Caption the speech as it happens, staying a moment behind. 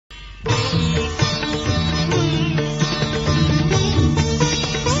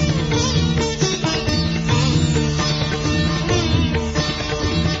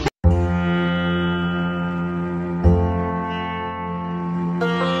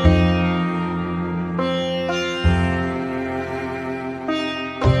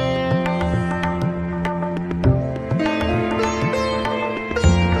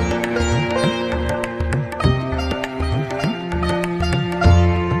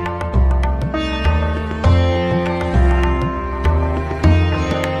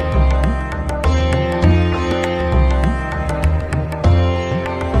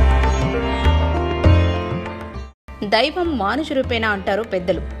దైవం మానుష రూపేణ అంటారు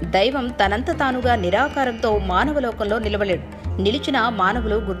పెద్దలు. దైవం తనంత తానుగా నిరాకారంతో మానవలోకంలో నిలవలేడు. నిలిచిన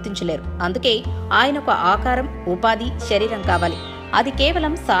మానవులు గుర్తించలేరు. అందుకే ఆయనకు ఆకారం, ఉపాధి, శరీరం కావాలి. అది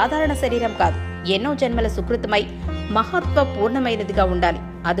కేవలం సాధారణ శరీరం కాదు, ఎన్నో జన్మల సుకృతమై మహత్వ పూర్ణమైనదిగా ఉండాలి.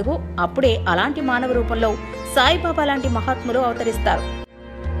 అదుగో అప్పుడే అలాంటి మానవ రూపంలో సాయిబాబా లాంటి మహాత్ములు అవతరిస్తారు.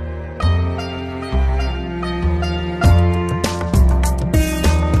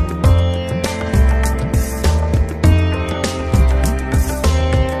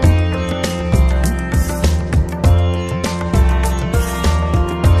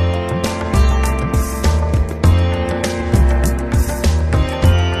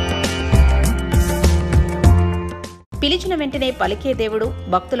 పిలిచిన వెంటనే పలికే దేవుడు,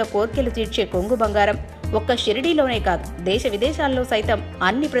 భక్తుల కోర్కెలు తీర్చే కొంగు బంగారం ఒక్క షిరిడీలోనే కాదు, దేశ విదేశాల్లో సైతం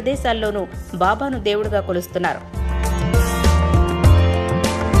అన్ని ప్రదేశాల్లోనూ బాబాను దేవుడుగా కొలుస్తున్నారు.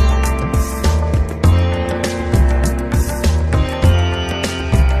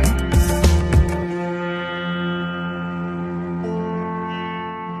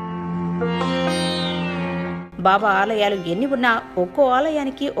 బాబా ఆలయాలు ఎన్ని ఉన్నా ఒక్కో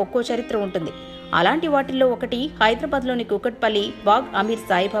ఆలయానికి ఒక్కో చరిత్ర ఉంటుంది. అలాంటి వాటిల్లో ఒకటి హైదరాబాద్లోని కుకట్పల్లి బాగ్ అమీర్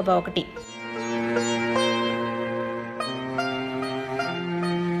సాయిబాబా ఒకటి.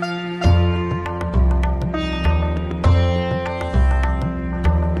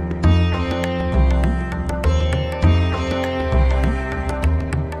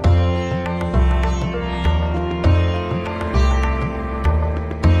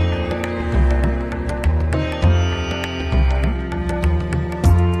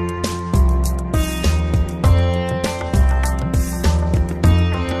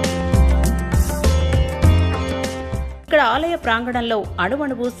 ఇక్కడ ఆలయ ప్రాంగణంలో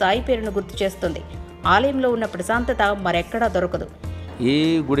అణువణువు సాయి పేరును గుర్తు చేస్తుంది. ఆలయంలో ఉన్న ప్రశాంతత మరెక్కడా దొరకదు. ఈ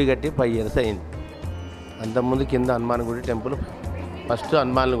గుడి కట్టి 5 years అయింది. అంతకుముందు కింద హనుమాన్ గుడి టెంపుల్, ఫస్ట్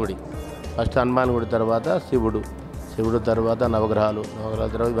హనుమాన్ గుడి తర్వాత శివుడు తర్వాత నవగ్రహాల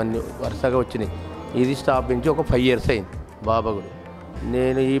తర్వాత ఇవన్నీ వరుసగా వచ్చినాయి. ఇది స్థాపించి ఒక 5 years అయింది బాబా గుడి.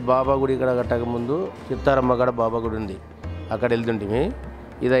 నేను ఈ బాబా గుడి ఇక్కడ కట్టక ముందు చిత్తారమ్మ గడ బాబా గుడి ఉంది, అక్కడ వెళ్తుంటే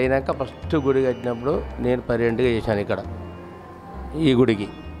ఇది అయినాక ఫస్ట్ గుడి కట్టినప్పుడు నేను పర్యటనగా చేశాను ఇక్కడ ఈ గుడికి,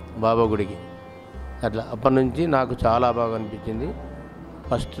 బాబా గుడికి. అట్లా అప్పటి నుంచి నాకు చాలా బాగా అనిపించింది.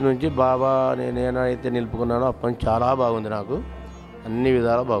 ఫస్ట్ నుంచి బాబా నేనైతే నిలుపుకున్నానో అప్పటి నుంచి చాలా బాగుంది, నాకు అన్ని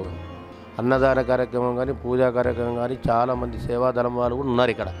విధాలా బాగుంది. అన్నదాన కార్యక్రమం కానీ, పూజా కార్యక్రమం కానీ, చాలామంది సేవాదళం వాళ్ళు కూడా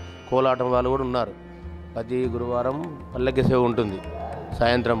ఉన్నారు ఇక్కడ, కోలాటం వాళ్ళు కూడా ఉన్నారు. ప్రతి గురువారం పల్లకి సేవ ఉంటుంది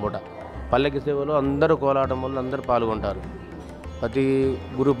సాయంత్రం పూట. పల్లకి సేవలో అందరూ కోలాటం వాళ్ళు అందరూ పాల్గొంటారు. ప్రతి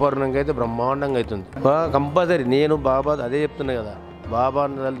గురు పౌర్ణమికి అయితే బ్రహ్మాండంగా అవుతుంది. కంపల్సరీ నేను బాబా అదే చెప్తున్నా కదా, బాబా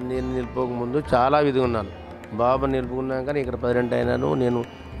నేను నిలుపుకోకముందు చాలా విధిగా ఉన్నాను. బాబా నిలుపుకున్నాక ఇక్కడ ప్రెసిడెంట్ అయినాను. నేను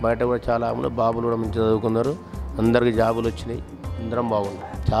బయట కూడా చాలా బాబులు కూడా మంచిగా చదువుకున్నారు, అందరికి జాబులు వచ్చినాయి, అందరం బాగున్నాం.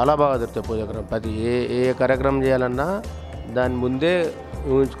 చాలా బాగా దొరుకుతాయి పూజా. ప్రతి ఏ కార్యక్రమం చేయాలన్నా దాని ముందే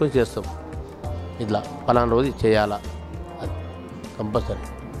ఊహించుకొని చేస్తాం. ఇట్లా పలానా రోజు చేయాలా, అది కంపల్సరీ.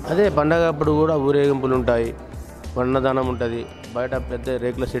 అదే పండగ అప్పుడు కూడా ఊరేగింపులు ఉంటాయి, అన్నదానం ఉంటుంది. బయట పెద్ద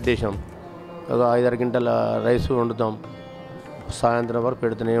రేకుల షెడ్ వేసాం, ఒక 5-6 గింటల రైస్ వండుతాం, సాయంత్రం వరకు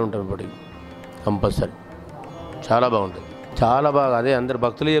పెడుతూనే ఉంటాం. ఇప్పటికి కంపల్సరీ చాలా బాగుంటుంది, చాలా బాగా. అదే అందరు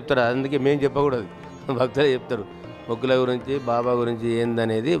భక్తులు చెప్తారు, అందుకే మేము చెప్పకూడదు, భక్తులే చెప్తారు మొక్కుల గురించి, బాబా గురించి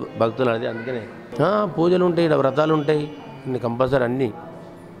ఏందనేది భక్తులు. అది అందుకనే పూజలు ఉంటాయి, ఇక్కడ వ్రతాలు ఉంటాయి, అన్ని కంపల్సరీ అన్నీ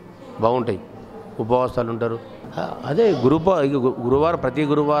బాగుంటాయి. ఉపవాసాలు ఉంటారు. అదే గురువారం ప్రతి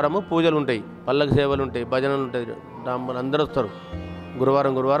గురువారము పూజలు ఉంటాయి, పల్లకి సేవలు ఉంటాయి, భజనలు ఉంటాయి, అందరూ వస్తారు.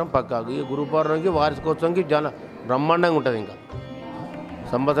 గురువారం పక్కా. ఈ గురు పౌర్ణమికి వార్షికోత్సవంకి చాలా బ్రహ్మాండంగా ఉంటుంది. ఇంకా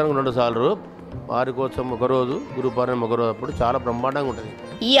సంవత్సరానికి 2 సార్లు వార్షికోత్సవం ఒకరోజు, గురు పౌర్ణమి ఒకరోజు, అప్పుడు చాలా బ్రహ్మాండంగా ఉంటుంది.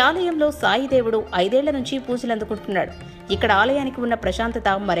 ఈ ఆలయంలో సాయి దేవుడు 5 ఏళ్ల నుంచి పూజలు అందుకుంటున్నాడు. ఇక్కడ ఆలయానికి ఉన్న ప్రశాంతత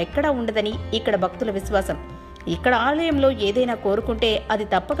మరెక్కడా ఉండదని ఇక్కడ భక్తుల విశ్వాసం. ఇక్కడ ఆలయంలో ఏదైనా కోరుకుంటే అది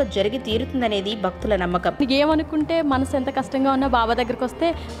తప్పక జరిగి తీరుతుందనేది భక్తుల నమ్మకం. ఏమనుకుంటే మనసు ఎంత కష్టంగా ఉన్నా బాబా దగ్గరికి వస్తే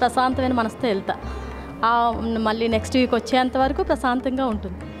ప్రశాంతమైన మనసుతో వెళ్తా. మళ్ళీ నెక్స్ట్ వీక్ వచ్చేంత వరకు ప్రశాంతంగా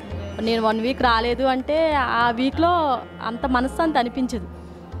ఉంటుంది. నేను 1 వీక్ రాలేదు అంటే ఆ వీక్లో అంత మనశ్శాంతి అనిపించదు.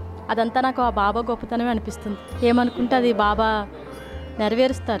 అదంతా నాకు ఆ బాబా గొప్పతనమే అనిపిస్తుంది. ఏమనుకుంటే అది బాబా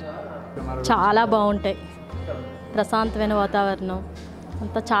నెరవేరుస్తారు. చాలా బాగుంటాయి, ప్రశాంతమైన వాతావరణం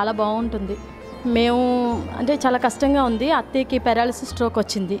అంతా చాలా బాగుంటుంది. మేము అంటే చాలా కష్టంగా ఉంది. అత్తయ్యకి పెరాలసిస్ స్ట్రోక్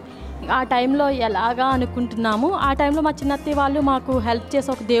వచ్చింది. ఆ టైంలో ఎలాగా అనుకుంటున్నాము. ఆ టైంలో మా చిన్న అత్తయ్య వాళ్ళు మాకు హెల్ప్ చేసి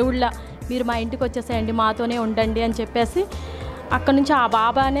ఒక దేవుళ్ళ మీరు మా ఇంటికి వచ్చేసేయండి, మాతోనే ఉండండి అని చెప్పేసి అక్కడ నుంచి ఆ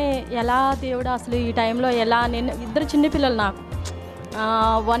బాబానే ఎలా దేవుడు అసలు ఈ టైంలో ఎలా. నేను 2 చిన్నపిల్లలు నాకు,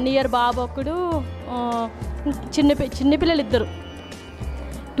 1 ఇయర్ బాబు ఒకడు, చిన్నపిల్లలు 2,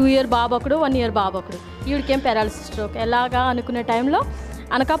 2 ఇయర్ బాబు ఒకడు, 1 ఇయర్ బాబు ఒకడు. ఈవిడికేం పెరాలసిస్ స్ట్రోక్. ఎలాగా అనుకునే టైంలో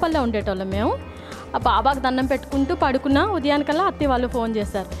అనకాపల్లిలో ఉండేటోళ్ళం మేము. ఆ బాబాకి దండం పెట్టుకుంటూ పడుకున్నా. ఉదయానికల్లా అత్తయ్య వాళ్ళు ఫోన్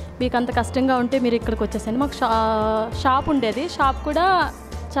చేశారు, మీకు అంత కష్టంగా ఉంటే మీరు ఇక్కడికి వచ్చేసండి. మాకు షాప్ ఉండేది, షాప్ కూడా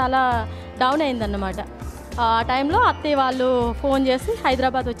చాలా డౌన్ అయిందన్నమాట. ఆ టైంలో అత్తయ్య వాళ్ళు ఫోన్ చేసి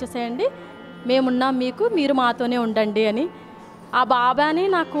హైదరాబాద్ వచ్చేసేయండి, మేమున్నాం మీకు, మీరు మాతోనే ఉండండి అని ఆ బాబాని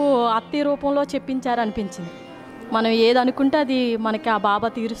నాకు అత్తయ్య రూపంలో చెప్పించారు అనిపించింది. మనం ఏది అనుకుంటే అది మనకి ఆ బాబా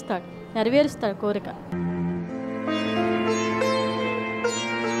తీరుస్తాడు, నెరవేరుస్తాడు కోరిక.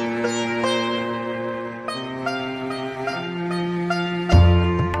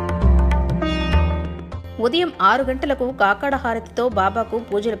 ఉదయం 6 గంటలకు కాకాడ హారతితో బాబాకు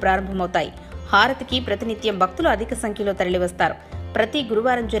పూజలు ప్రారంభమవుతాయి. హారతికి ప్రతినిత్యం భక్తులు అధిక సంఖ్యలో తరలివస్తారు. ప్రతి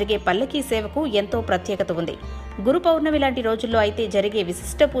గురువారం జరిగే పల్లకీ సేవకు ఎంతో ప్రత్యేకత ఉంది. గురు పౌర్ణమి లాంటి రోజుల్లో అయితే జరిగే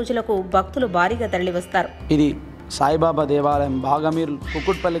విశిష్ట పూజలకు భక్తులు భారీగా తరలివస్తారు. ఇది సాయిబాబా దేవాలయం బాగమీర్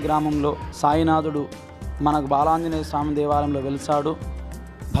కుకుట్పల్లి గ్రామంలో సాయినాథుడు మనకు బాలాంజనేయ స్వామి దేవాలయంలో వెలిసాడు.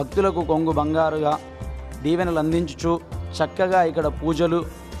 భక్తులకు కొంగు బంగారుగా దీవెనలు అందించుచు చక్కగా ఇక్కడ పూజలు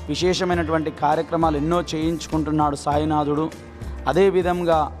విశేషమైనటువంటి కార్యక్రమాలు ఎన్నో చేయించుకుంటున్నాడు సాయినాథుడు.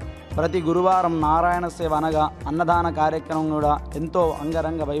 అదేవిధంగా ప్రతి గురువారం నారాయణ సేవ అనగా అన్నదాన కార్యక్రమం కూడా ఎంతో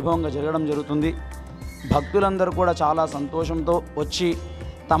అంగరంగ వైభవంగా జరగడం జరుగుతుంది. భక్తులందరూ కూడా చాలా సంతోషంతో వచ్చి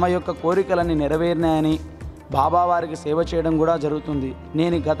తమ యొక్క కోరికలన్నీ నెరవేరినాయని బాబావారికి సేవ చేయడం కూడా జరుగుతుంది.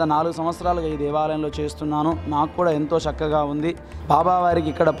 నేను గత 4 సంవత్సరాలుగా ఈ దేవాలయంలో చేస్తున్నాను. నాకు కూడా ఎంతో చక్కగా ఉంది. బాబావారికి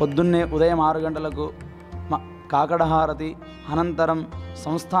ఇక్కడ పొద్దున్నే ఉదయం 6 గంటలకు కాకడ హారతి, అనంతరం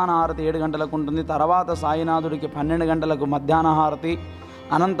సంస్థాన హారతి 7 గంటలకు ఉంటుంది. తర్వాత సాయినాథుడికి 12 గంటలకు మధ్యాహ్న హారతి,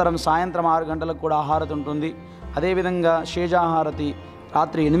 అనంతరం సాయంత్రం 6 గంటలకు కూడా హారతి ఉంటుంది. అదేవిధంగా శేజాహారతి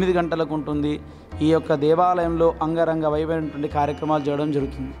రాత్రి 8 గంటలకు ఉంటుంది. ఈ యొక్క దేవాలయంలో అంగరంగ వైభవమైనటువంటి కార్యక్రమాలు చేయడం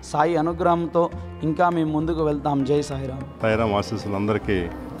జరుగుతుంది. సాయి అనుగ్రహంతో ఇంకా మేము ముందుకు వెళ్తాం. జై సాయిరామ్. సాయిరామ్ ఆశీస్సులు అందరికీ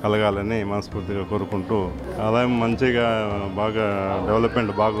కలగాలని మనస్ఫూర్తిగా కోరుకుంటూ, ఆదాయం మంచిగా బాగా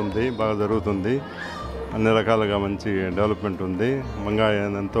డెవలప్మెంట్ బాగుంది, బాగా జరుగుతుంది. అన్ని రకాలుగా మంచి డెవలప్మెంట్ ఉంది. మంగా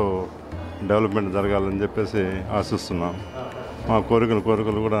ఎంతో డెవలప్మెంట్ జరగాలని చెప్పేసి ఆశిస్తున్నాం. మా కోరికలు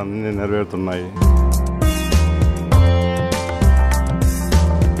కూడా అన్నీ నెరవేరుతున్నాయి.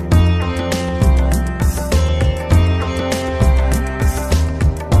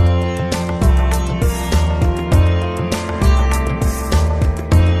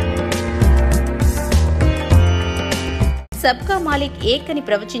 సబ్కా మాలిక్ ఏక్ అని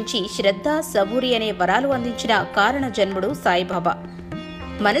ప్రవచించి శ్రద్ధ, సబూరి అనే వరాలు అందించిన కారణ జన్ముడు సాయిబాబా.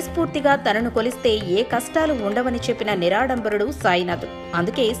 మనస్ఫూర్తిగా తనను కొలిస్తే ఏ కష్టాలు ఉండవని చెప్పిన నిరాడంబరుడు సాయినాథుడు.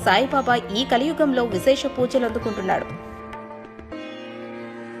 అందుకే సాయిబాబా ఈ కలియుగంలో విశేష పూజలు అందుకుంటున్నాడు.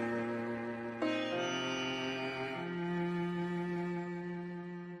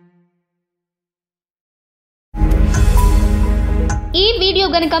 ఈ వీడియో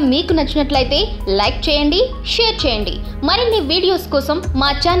గనుక మీకు నచ్చినట్లయితే లైక్ చేయండి, షేర్ చేయండి. మరిన్ని వీడియోస్ కోసం మా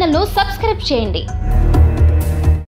ఛానల్ను సబ్స్క్రైబ్ చేయండి.